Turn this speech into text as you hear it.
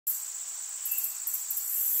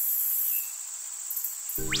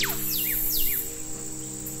When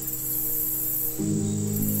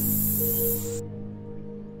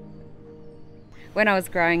I was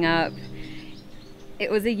growing up,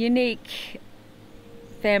 it was a unique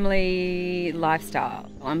family lifestyle.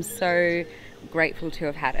 I'm so grateful to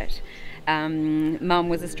have had it. Mum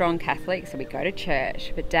was a strong Catholic, so we'd go to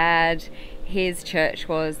church, but Dad, his church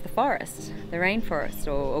was the forest, the rainforest,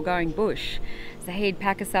 or going bush. So he'd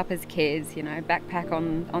pack us up as kids, you know, backpack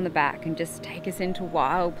on the back, and just take us into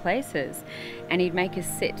wild places. And he'd make us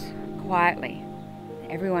sit quietly.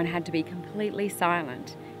 Everyone had to be completely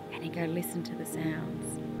silent, and he'd go listen to the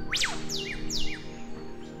sounds.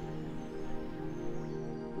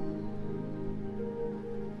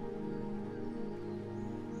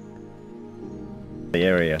 The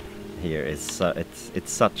area here is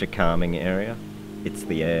it's such a calming area. It's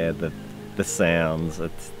the air, the sounds,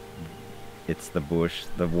 it's the bush,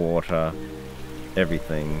 the water,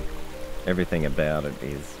 everything about it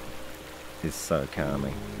is so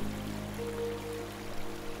calming.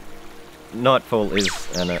 Nightfall is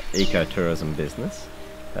an ecotourism business,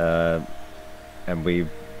 and we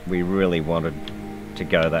really wanted to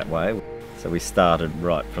go that way. So we started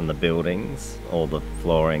right from the buildings, all the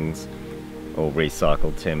floorings, all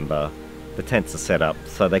recycled timber. The tents are set up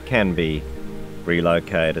so they can be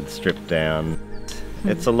relocated, stripped down.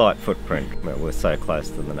 It's a light footprint. We're so close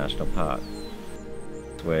to the national park.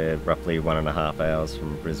 We're roughly 1.5 hours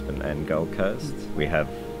from Brisbane and Gold Coast. We have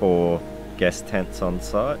 4 guest tents on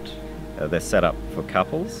site. They're set up for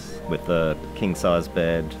couples with a king-size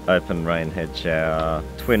bed, open rain head shower,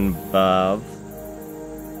 twin baths.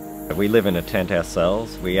 We live in a tent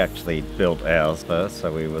ourselves. We actually built ours first, so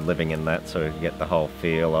we were living in that so we could get the whole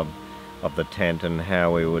feel of the tent and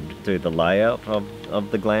how we would do the layout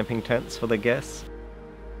of the glamping tents for the guests.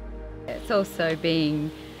 It's also being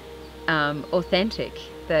authentic,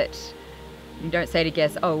 that you don't say to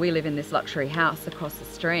guests, oh, we live in this luxury house across the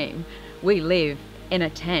stream. We live in a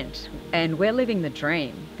tent and we're living the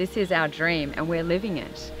dream. This is our dream and we're living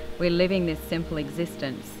it. We're living this simple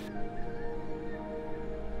existence.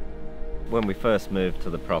 When we first moved to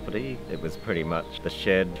the property, it was pretty much the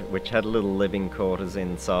shed, which had little living quarters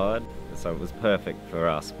inside. So it was perfect for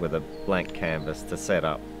us with a blank canvas to set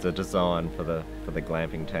up, to design for the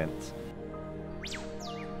glamping tents.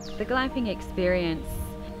 The glamping experience,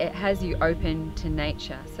 it has you open to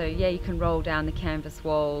nature. So yeah, you can roll down the canvas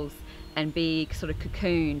walls and be sort of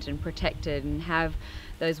cocooned and protected and have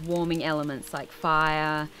those warming elements like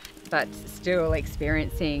fire, but still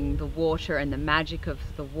experiencing the water and the magic of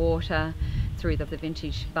the water through the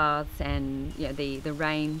vintage baths and, you know, the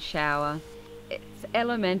rain shower. It's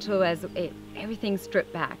elemental as everything's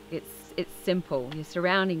stripped back. It's simple. Your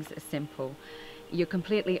surroundings are simple. You're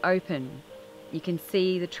completely open. You can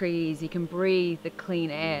see the trees. You can breathe the clean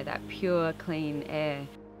air, that pure, clean air.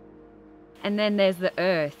 And then there's the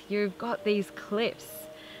earth. You've got these cliffs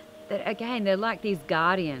that, again, they're like these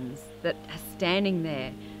guardians that are standing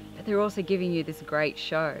there, but they're also giving you this great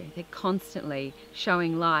show. They're constantly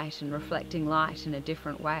showing light and reflecting light in a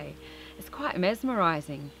different way. It's quite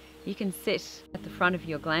mesmerizing. You can sit at the front of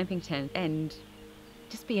your glamping tent and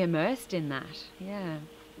just be immersed in that. Yeah.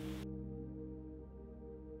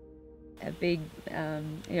 A big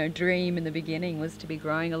dream in the beginning was to be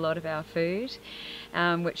growing a lot of our food,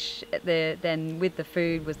 which then with the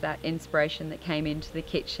food was that inspiration that came into the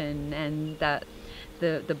kitchen, and that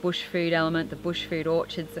the bush food element, the bush food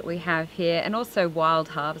orchards that we have here, and also wild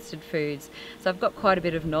harvested foods. So I've got quite a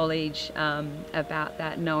bit of knowledge about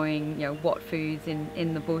that, knowing, you know, what foods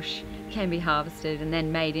in the bush can be harvested and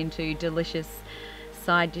then made into delicious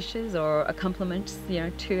side dishes or accompaniments, you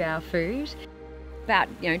know, to our food. About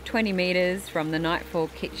 20 metres from the Nightfall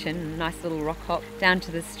kitchen, nice little rock hop, down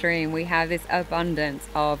to the stream, we have this abundance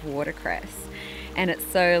of watercress, and it's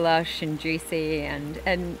so lush and juicy,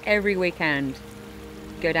 and every weekend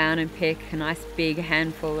go down and pick a nice big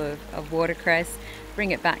handful of watercress,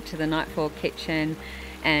 bring it back to the Nightfall kitchen,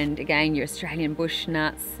 and again your Australian bush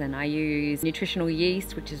nuts, and I use nutritional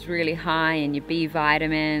yeast, which is really high in your B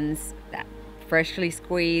vitamins, that freshly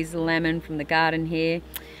squeezed lemon from the garden here,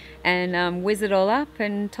 and whiz it all up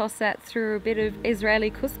and toss that through a bit of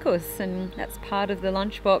Israeli couscous, and that's part of the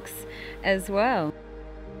lunchbox as well.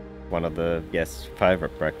 One of the guests'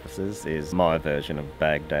 favourite breakfasts is my version of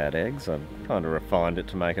Baghdad eggs. I've kind of refined it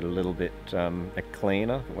to make it a little bit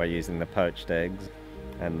cleaner. We're using the poached eggs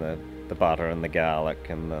and the butter and the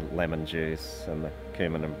garlic and the lemon juice and the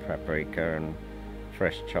cumin and paprika and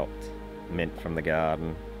fresh chopped mint from the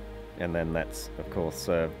garden. And then that's, of course,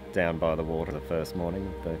 served down by the water the first morning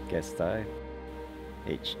of the guest day.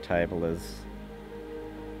 Each table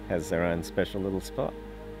has their own special little spot.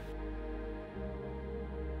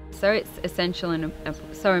 so it's essential and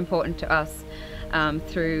so important to us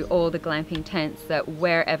through all the glamping tents that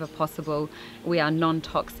wherever possible we are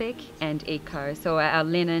non-toxic and eco. So our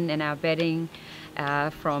linen and our bedding,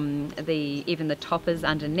 from even the toppers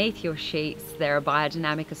underneath your sheets, they're a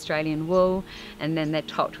biodynamic Australian wool, and then they're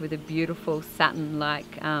topped with a beautiful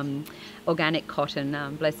satin-like organic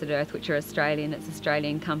cotton, Blessed Earth, which are Australian. It's an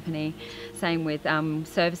Australian company. Same with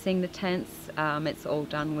servicing the tents. It's all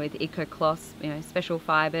done with eco cloths, special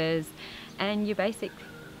fibres, and your basic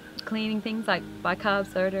cleaning things like bicarb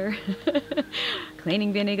soda,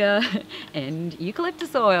 cleaning vinegar, and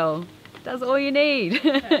eucalyptus oil. Does all you need.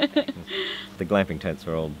 The glamping tents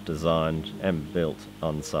were all designed and built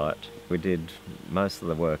on site. We did most of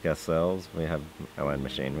the work ourselves. We have our own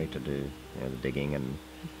machinery to do the digging and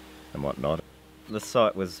whatnot. The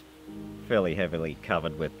site was fairly heavily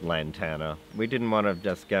covered with lantana. We didn't want to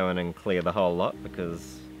just go in and clear the whole lot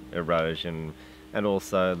because erosion, and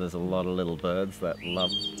also there's a lot of little birds that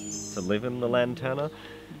love to live in the lantana.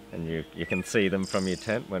 And you can see them from your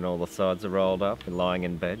tent when all the sides are rolled up and lying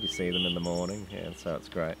in bed. You see them in the morning, so it's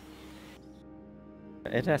great.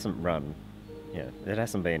 It hasn't it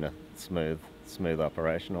hasn't been a smooth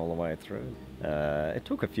operation all the way through. It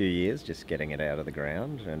took a few years just getting it out of the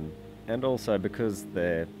ground, and also because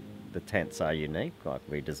the tents are unique, like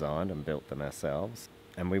we designed and built them ourselves,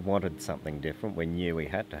 and we wanted something different. We knew we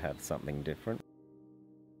had to have something different.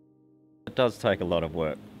 It does take a lot of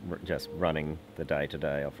work just running the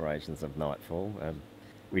day-to-day operations of Nightfall.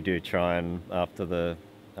 We do try and, after the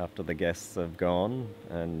guests have gone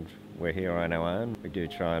and we're here on our own, we do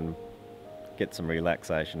try and get some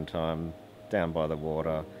relaxation time down by the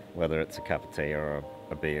water, whether it's a cup of tea or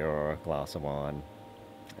a beer or a glass of wine,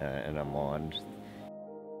 and unwind.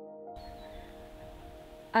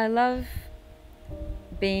 I love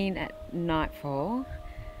being at Nightfall,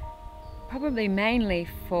 probably mainly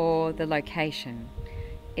for the location.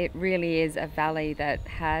 It really is a valley that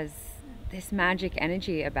has this magic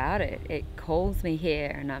energy about it. It calls me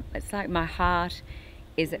here, and it's like my heart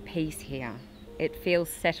is at peace here. It feels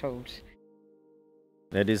settled.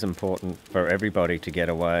 It is important for everybody to get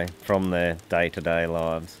away from their day-to-day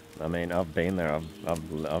lives. I mean, I've been there.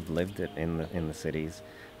 I've lived it in the cities,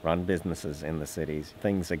 run businesses in the cities.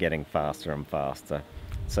 Things are getting faster and faster,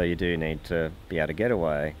 so you do need to be able to get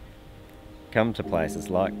away, come to places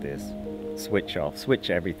like this, switch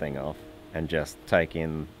everything off, and just take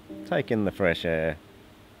in the fresh air,